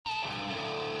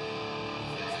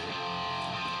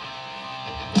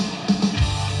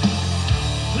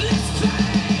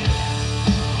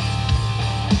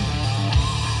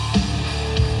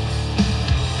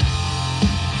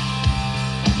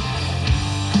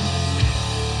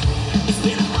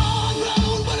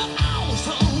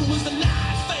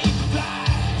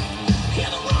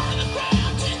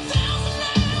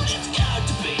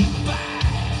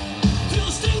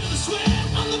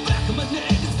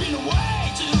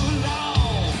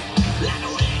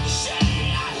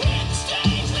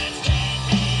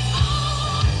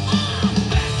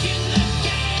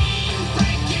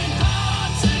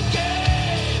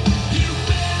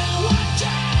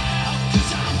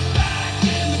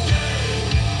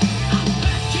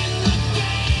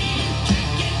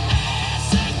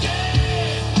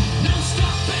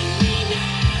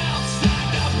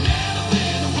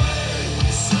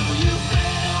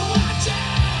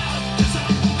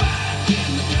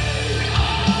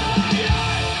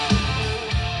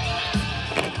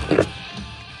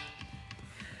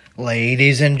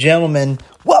Ladies and gentlemen,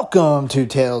 welcome to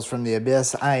Tales from the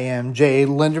Abyss. I am Jay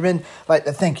Linderman. I'd like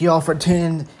to thank you all for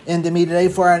tuning in to me today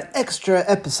for an extra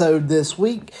episode this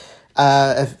week.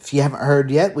 If you haven't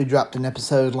heard yet, we dropped an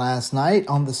episode last night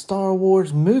on the Star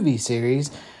Wars movie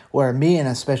series where me and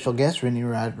a special guest, Rennie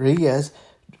Rodriguez,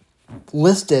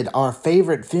 listed our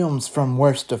favorite films from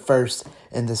worst to first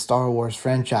in the Star Wars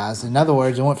franchise. In other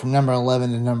words, it went from number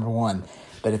 11 to number 1.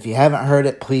 But if you haven't heard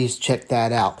it, please check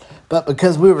that out. But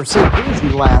because we were so busy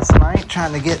last night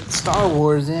trying to get Star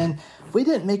Wars in, we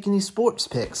didn't make any sports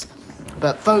picks.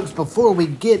 But folks, before we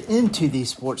get into these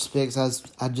sports picks,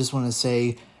 I just want to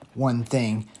say one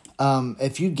thing.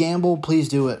 If you gamble, please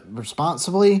do it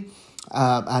responsibly.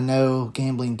 I know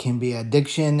gambling can be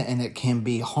addiction and it can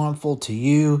be harmful to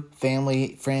you,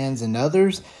 family, friends, and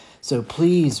others. So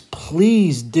please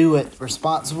do it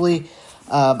responsibly.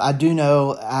 I do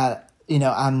know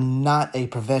I'm not a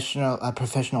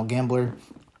professional gambler.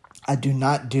 I do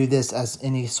not do this as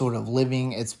any sort of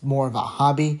living. It's more of a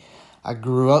hobby. I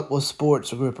grew up with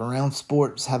sports. I grew up around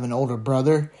sports. Have an older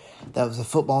brother that was a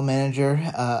football manager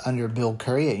under Bill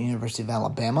Curry at University of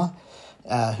Alabama,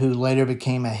 who later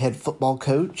became a head football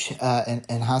coach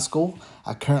in high school.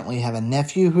 I currently have a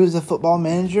nephew who is a football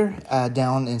manager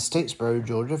down in Statesboro,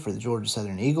 Georgia, for the Georgia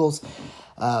Southern Eagles.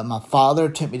 My father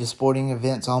took me to sporting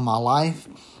events all my life.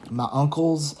 My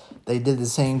uncles, they did the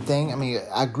same thing. I mean,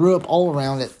 I grew up all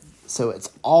around it, so it's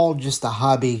all just a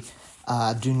hobby.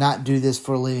 I do not do this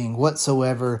for a living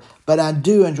whatsoever, but I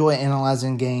do enjoy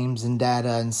analyzing games and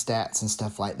data and stats and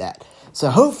stuff like that. So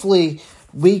hopefully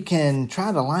we can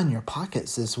try to line your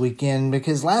pockets this weekend,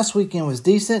 because last weekend was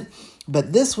decent,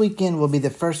 but this weekend will be the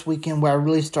first weekend where I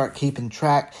really start keeping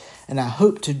track, and I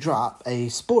hope to drop a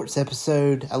sports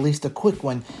episode, at least a quick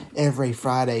one, every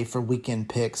Friday for weekend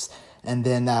picks. And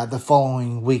then the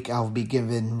following week, I'll be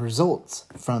giving results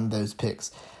from those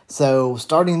picks. So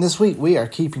starting this week, we are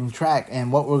keeping track.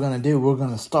 And what we're going to do, we're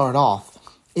going to start off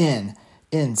in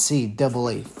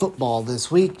NCAA football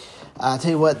this week. I tell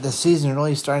you what, the season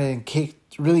really starting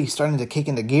to kick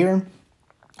into gear.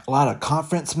 A lot of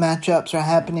conference matchups are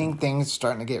happening. Things are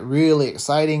starting to get really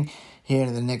exciting here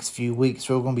in the next few weeks.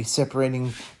 We're going to be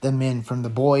separating the men from the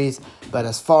boys. But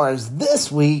as far as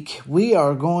this week, we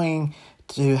are going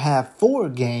to have 4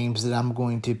 games that I'm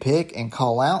going to pick and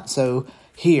call out. So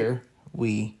here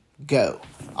we go.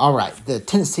 All right, the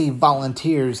Tennessee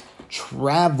Volunteers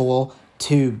travel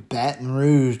to Baton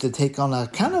Rouge to take on a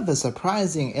kind of a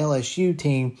surprising LSU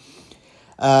team.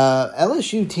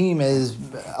 LSU team is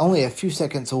only a few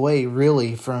seconds away,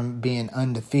 really, from being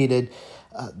undefeated.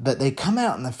 But they come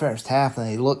out in the first half and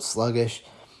they look sluggish.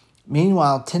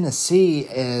 Meanwhile, Tennessee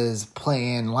is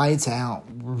playing lights out,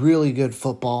 really good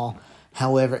football.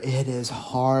 However, it is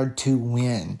hard to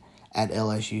win at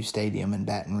LSU Stadium in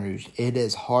Baton Rouge. It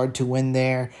is hard to win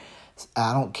there.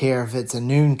 I don't care if it's a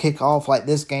noon kickoff like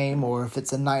this game or if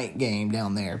it's a night game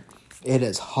down there. It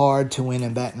is hard to win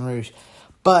in Baton Rouge.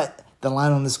 But the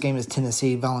line on this game is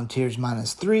Tennessee Volunteers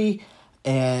 -3,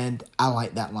 and I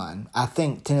like that line. I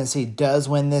think Tennessee does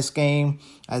win this game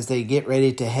as they get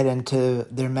ready to head into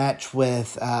their match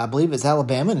with, I believe it's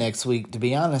Alabama next week, to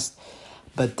be honest.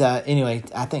 But anyway,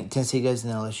 I think Tennessee goes to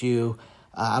LSU.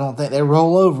 I don't think they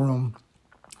roll over them.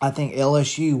 I think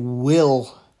LSU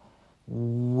will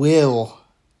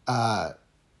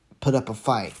put up a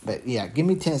fight. But yeah, give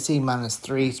me Tennessee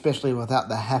 -3, especially without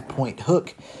the half-point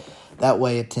hook. That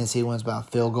way, if Tennessee wins by a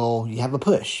field goal, you have a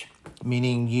push,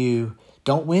 meaning you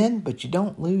don't win, but you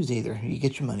don't lose either. You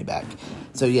get your money back.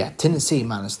 So yeah, Tennessee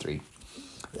 -3.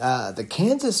 The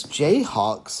Kansas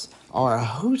Jayhawks are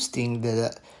hosting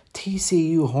the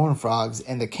TCU Horned Frogs,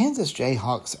 and the Kansas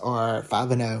Jayhawks are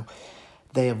 5-0.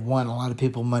 They have won a lot of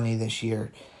people money this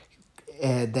year.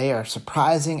 They are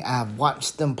surprising. I've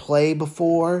watched them play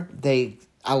before.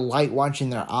 I like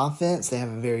watching their offense. They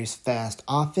have a very fast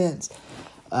offense.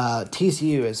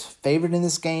 TCU is favored in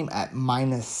this game at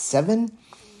 -7.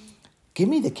 Give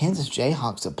me the Kansas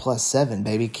Jayhawks at +7,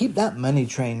 baby. Keep that money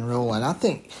train rolling. I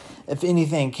think, if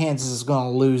anything, Kansas is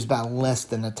going to lose by less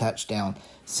than a touchdown.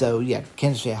 So, yeah,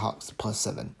 Kansas Jayhawks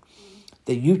 +7.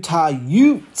 The Utah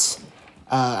Utes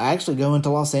actually go into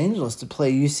Los Angeles to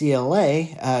play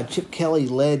UCLA. Chip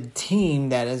Kelly-led team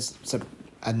that is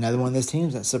another one of those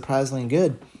teams that's surprisingly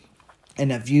good.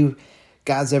 And if you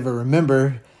guys ever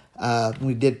remember,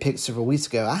 we did pick several weeks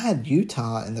ago, I had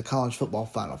Utah in the college football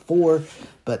Final Four,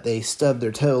 but they stubbed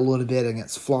their toe a little bit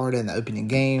against Florida in the opening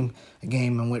game, a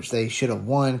game in which they should have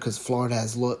won because Florida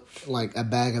has looked like a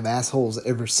bag of assholes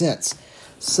ever since.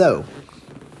 So,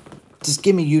 just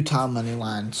give me Utah money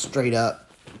line straight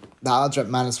up. The odds are at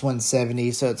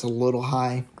 -170, so it's a little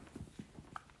high.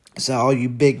 So all you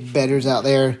big bettors out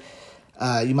there,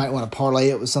 you might want to parlay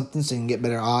it with something so you can get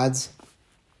better odds.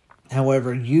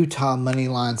 However, Utah money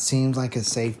line seems like a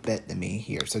safe bet to me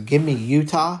here. So give me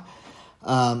Utah.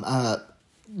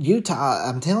 Utah,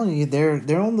 I'm telling you,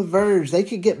 they're on the verge. They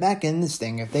could get back in this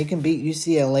thing. If they can beat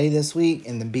UCLA this week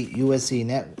and then beat USC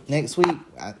next week,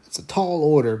 it's a tall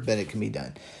order, but it can be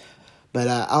done. But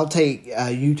I'll take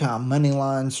Utah money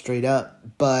line straight up.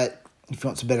 But if you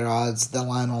want some better odds, the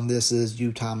line on this is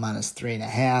Utah minus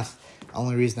 3.5. The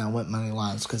only reason I went money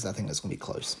line is because I think it's going to be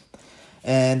close.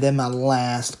 And then my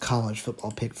last college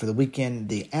football pick for the weekend,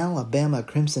 the Alabama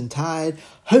Crimson Tide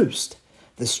host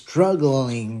the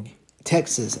struggling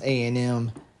Texas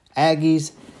A&M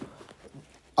Aggies.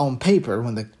 On paper,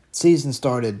 when the season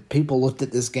started, people looked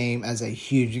at this game as a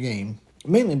huge game,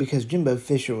 mainly because Jimbo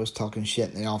Fisher was talking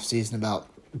shit in the offseason about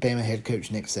Bama head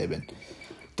coach Nick Saban.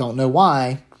 Don't know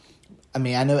why. I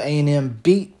mean, I know A&M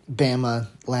beat Bama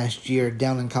last year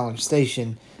down in College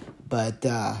Station, but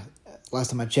last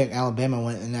time I checked, Alabama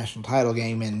went in the national title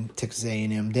game and Texas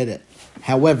A&M did it.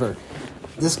 However,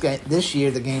 this year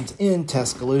the game's in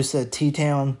Tuscaloosa,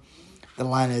 T-Town. The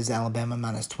line is Alabama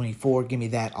minus 24. Give me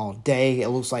that all day. It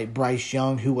looks like Bryce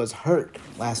Young, who was hurt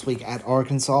last week at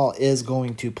Arkansas, is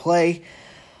going to play.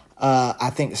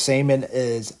 I think Saban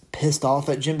is pissed off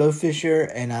at Jimbo Fisher,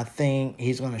 and I think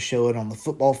he's going to show it on the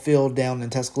football field down in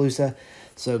Tuscaloosa.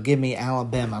 So give me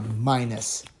Alabama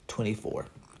minus 24.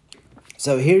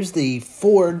 So here's the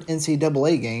 4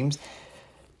 NCAA games.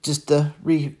 Just to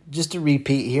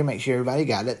repeat here, make sure everybody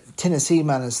got it. Tennessee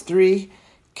minus 3,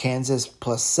 Kansas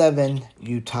plus 7,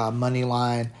 Utah money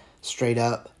line straight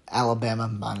up, Alabama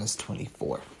minus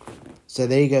 24. So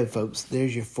there you go, folks.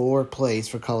 There's your 4 plays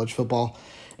for college football.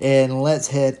 And let's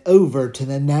head over to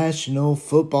the National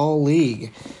Football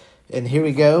League. And here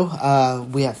we go.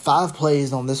 We have 5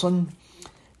 plays on this one.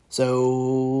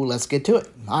 So let's get to it.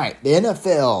 All right, the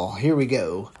NFL. Here we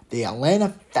go. The Atlanta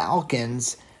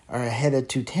Falcons are headed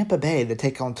to Tampa Bay to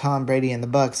take on Tom Brady and the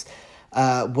Bucs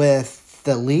with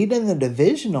the lead in the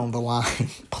division on the line.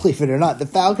 Believe it or not, the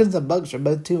Falcons and Bucs are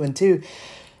both 2-2.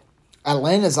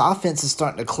 Atlanta's offense is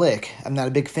starting to click. I'm not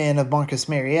a big fan of Marcus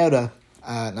Mariota.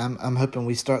 I'm hoping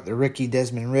we start the rookie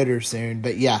Desmond Ridder soon.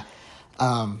 But yeah,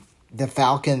 the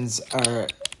Falcons are.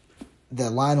 The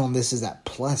line on this is at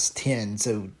plus 10.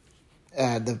 So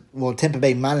Tampa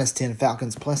Bay minus 10,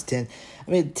 Falcons plus 10.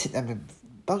 I mean,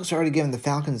 Bucs are already giving the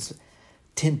Falcons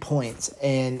 10 points,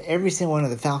 and every single one of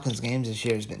the Falcons games this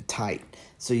year has been tight.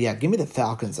 So yeah, give me the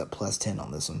Falcons at plus 10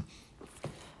 on this one.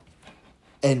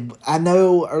 And I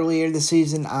know earlier this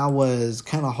season I was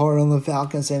kind of hard on the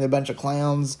Falcons, saying they're a bunch of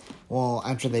clowns. Well,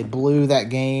 after they blew that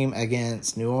game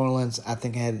against New Orleans, I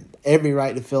think I had every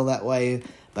right to feel that way.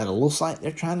 But it looks like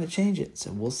they're trying to change it,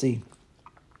 so we'll see.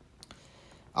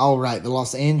 All right, the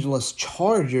Los Angeles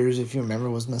Chargers, if you remember,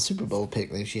 was my Super Bowl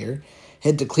pick this year.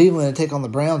 Head to Cleveland to take on the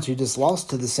Browns, who just lost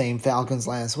to the same Falcons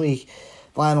last week.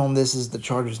 Line on this is the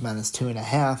Chargers minus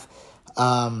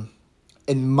 2.5.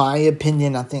 In my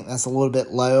opinion, I think that's a little bit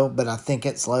low, but I think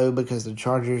it's low because the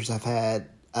Chargers have had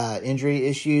injury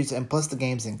issues, and plus the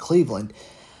game's in Cleveland.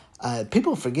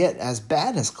 People forget, as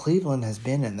bad as Cleveland has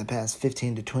been in the past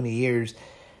 15 to 20 years,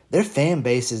 their fan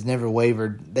base has never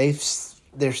wavered.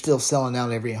 They're still selling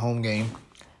out every home game.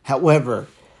 However,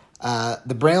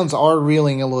 the Browns are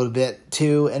reeling a little bit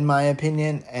too, in my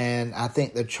opinion, and I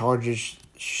think the Chargers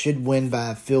should win by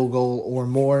a field goal or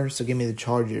more. So give me the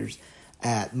Chargers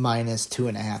at minus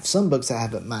 2.5. Some books I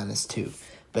have at minus 2,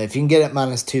 but if you can get it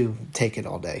minus 2, take it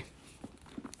all day.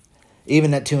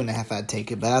 Even at 2.5, I'd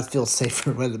take it, but I'd feel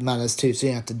safer with minus 2, so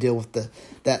you have to deal with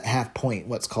that half point,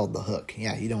 what's called the hook.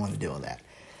 Yeah, you don't want to deal with that.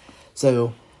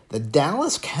 So the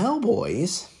Dallas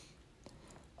Cowboys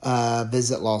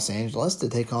visit Los Angeles to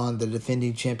take on the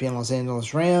defending champion Los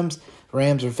Angeles Rams.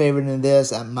 Rams are favored in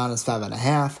this at minus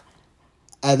 5.5.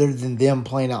 Other than them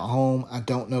playing at home, I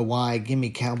don't know why. Give me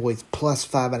Cowboys plus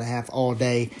 5.5 all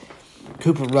day.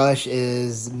 Cooper Rush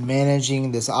is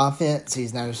managing this offense.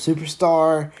 He's not a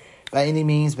superstar by any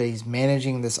means, but he's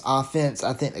managing this offense.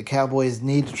 I think the Cowboys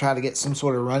need to try to get some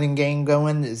sort of running game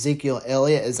going. Ezekiel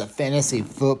Elliott is a fantasy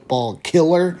football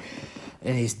killer,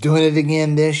 and he's doing it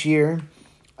again this year.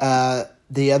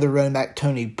 The other running back,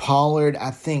 Tony Pollard, I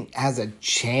think has a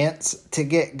chance to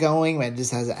get going, but it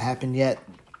just hasn't happened yet.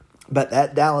 But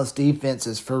that Dallas defense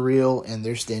is for real, and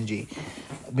they're stingy.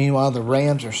 Meanwhile, the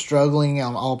Rams are struggling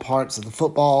on all parts of the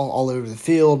football, all over the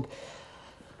field.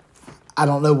 I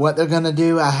don't know what they're going to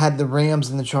do. I had the Rams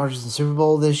and the Chargers in the Super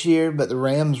Bowl this year, but the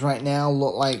Rams right now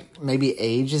look like maybe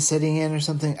age is setting in or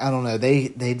something. I don't know. They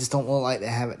just don't look like they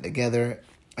have it together.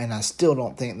 and I still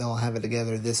don't think they'll have it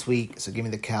together this week. So give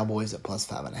me the Cowboys at plus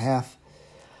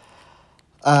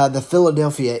 5.5. The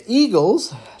Philadelphia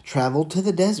Eagles traveled to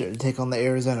the desert to take on the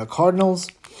Arizona Cardinals.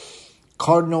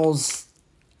 Cardinals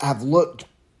have looked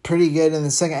pretty good in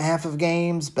the second half of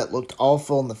games, but looked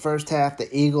awful in the first half. The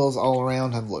Eagles all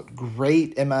around have looked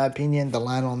great, in my opinion. The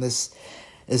line on this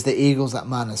is the Eagles at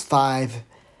 -5.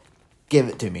 Give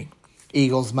it to me.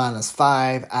 Eagles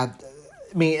 -5. I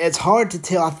mean, it's hard to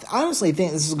tell. I honestly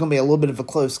think this is going to be a little bit of a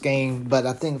close game, but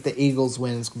I think the Eagles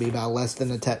win is going to be by less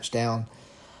than a touchdown.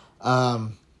 I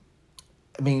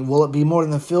mean, will it be more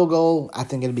than a field goal? I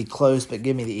think it'll be close, but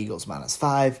give me the Eagles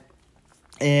 -5.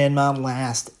 And my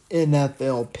last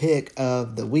NFL pick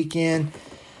of the weekend,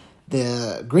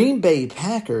 the Green Bay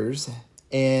Packers,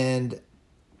 and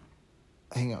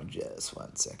hang on just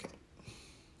 1 second.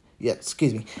 Yeah,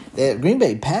 excuse me. The Green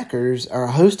Bay Packers are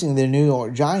hosting the New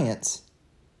York Giants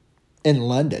in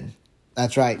London.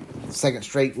 That's right. Second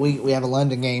straight week we have a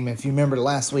London game. If you remember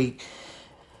last week,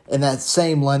 in that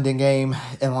same London game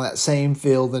and on that same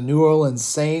field, the New Orleans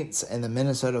Saints and the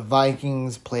Minnesota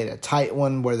Vikings played a tight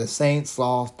one where the Saints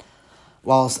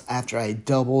lost after a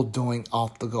double doink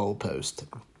off the goalpost.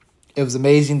 It was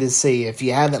amazing to see. If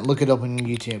you haven't, look it up on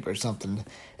YouTube or something.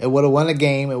 It would have won a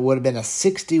game. It would have been a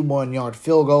 61-yard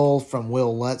field goal from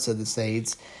Will Lutz of the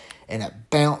Saints, and it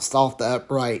bounced off the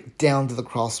upright down to the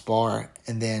crossbar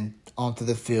and then onto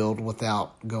the field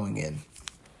without going in.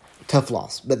 Tough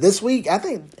loss. But this week, I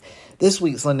think this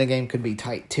week's London game could be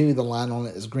tight too. The line on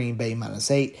it is Green Bay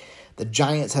 -8. The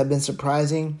Giants have been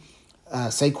surprising.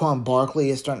 Saquon Barkley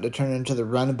is starting to turn into the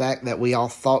running back that we all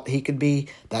thought he could be.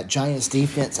 That Giants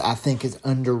defense, I think, is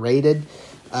underrated.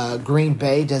 Green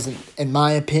Bay doesn't, in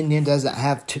my opinion, doesn't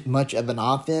have too much of an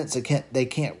offense. They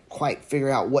can't quite figure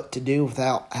out what to do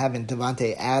without having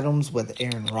Devontae Adams with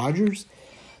Aaron Rodgers.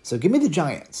 So give me the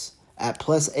Giants at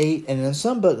 +8, and in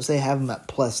some books they have them at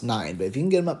 +9. But if you can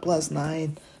get them at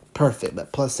 +9, perfect.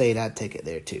 But +8, I'd take it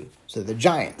there too. So the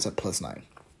Giants at +9.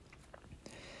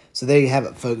 So there you have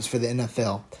it, folks, for the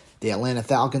NFL. The Atlanta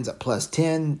Falcons at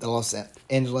 +10, the Los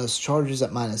Angeles Chargers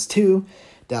at -2,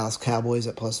 Dallas Cowboys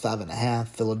at +5.5,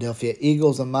 Philadelphia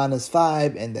Eagles at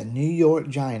 -5, and the New York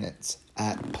Giants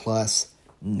at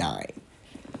 +9.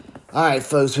 All right,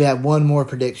 folks, we have one more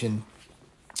prediction.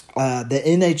 The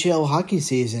NHL hockey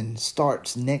season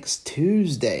starts next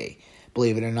Tuesday.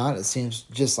 Believe it or not, it seems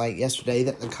just like yesterday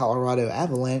that the Colorado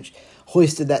Avalanche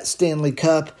hoisted that Stanley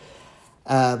Cup,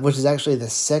 which is actually the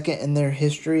second in their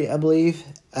history, I believe.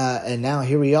 And now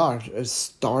here we are,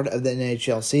 start of the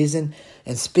NHL season.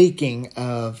 And speaking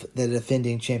of the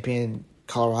defending champion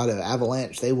Colorado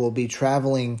Avalanche, they will be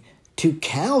traveling to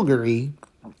Calgary,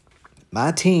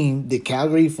 my team, the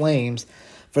Calgary Flames,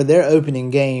 for their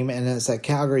opening game. And it's a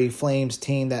Calgary Flames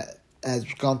team that has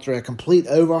gone through a complete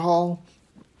overhaul.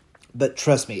 But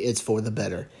trust me, it's for the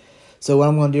better. So what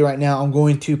I'm going to do right now, I'm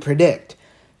going to predict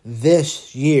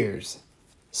this year's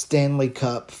Stanley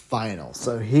Cup final.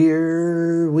 So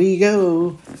here we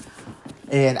go.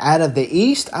 And out of the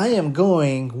East, I am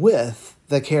going with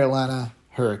the Carolina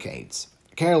Hurricanes.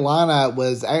 Carolina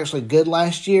was actually good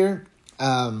last year.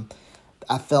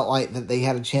 I felt like that they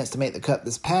had a chance to make the cup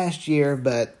this past year,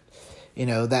 but, you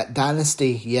know, that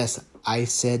dynasty, yes, I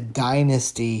said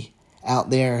dynasty out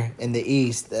there in the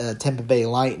East, Tampa Bay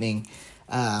Lightning,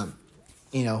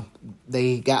 you know,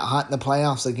 they got hot in the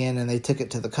playoffs again and they took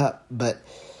it to the cup. But,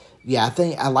 yeah,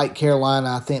 I like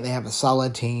Carolina. I think they have a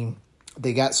solid team.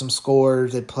 They got some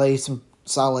scores. They play some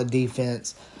solid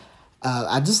defense.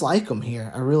 I just like them here.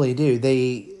 I really do.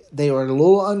 They were a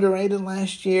little underrated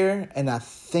last year, and I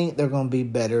think they're going to be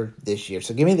better this year.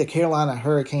 So give me the Carolina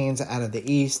Hurricanes out of the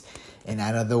East and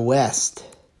out of the West.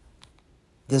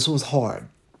 This was hard.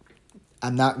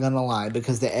 I'm not going to lie,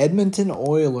 because the Edmonton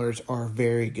Oilers are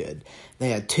very good. They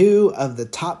had two of the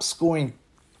top scoring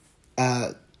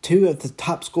players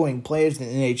in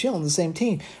the NHL on the same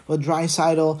team with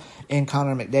Draisaitl and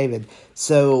Connor McDavid.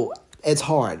 So it's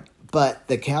hard. But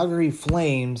the Calgary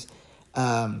Flames,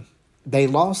 they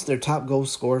lost their top goal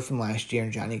scorer from last year,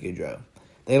 Johnny Gaudreau.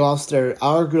 They lost their,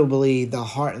 arguably, the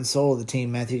heart and soul of the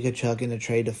team, Matthew Tkachuk, in a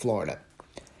trade to Florida.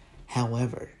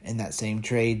 However, in that same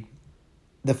trade,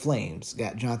 the Flames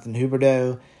got Jonathan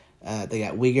Huberdeau. They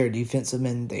got Uyghur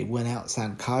defenseman. They went out and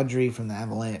signed Kadri from the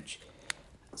Avalanche.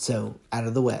 So, out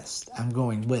of the West, I'm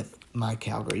going with my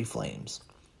Calgary Flames.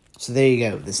 So, there you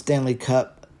go. The Stanley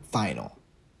Cup final.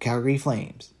 Calgary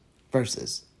Flames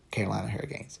versus Carolina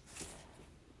Hurricanes.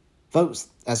 Folks,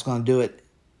 that's going to do it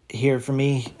here for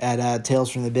me at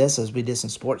Tales from the Abyss as we did some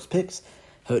sports picks.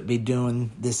 Hope to be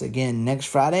doing this again next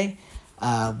Friday.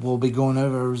 We'll be going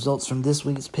over results from this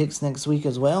week's picks next week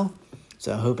as well.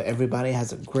 So I hope everybody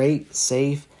has a great,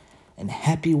 safe, and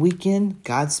happy weekend.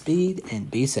 Godspeed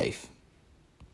and be safe.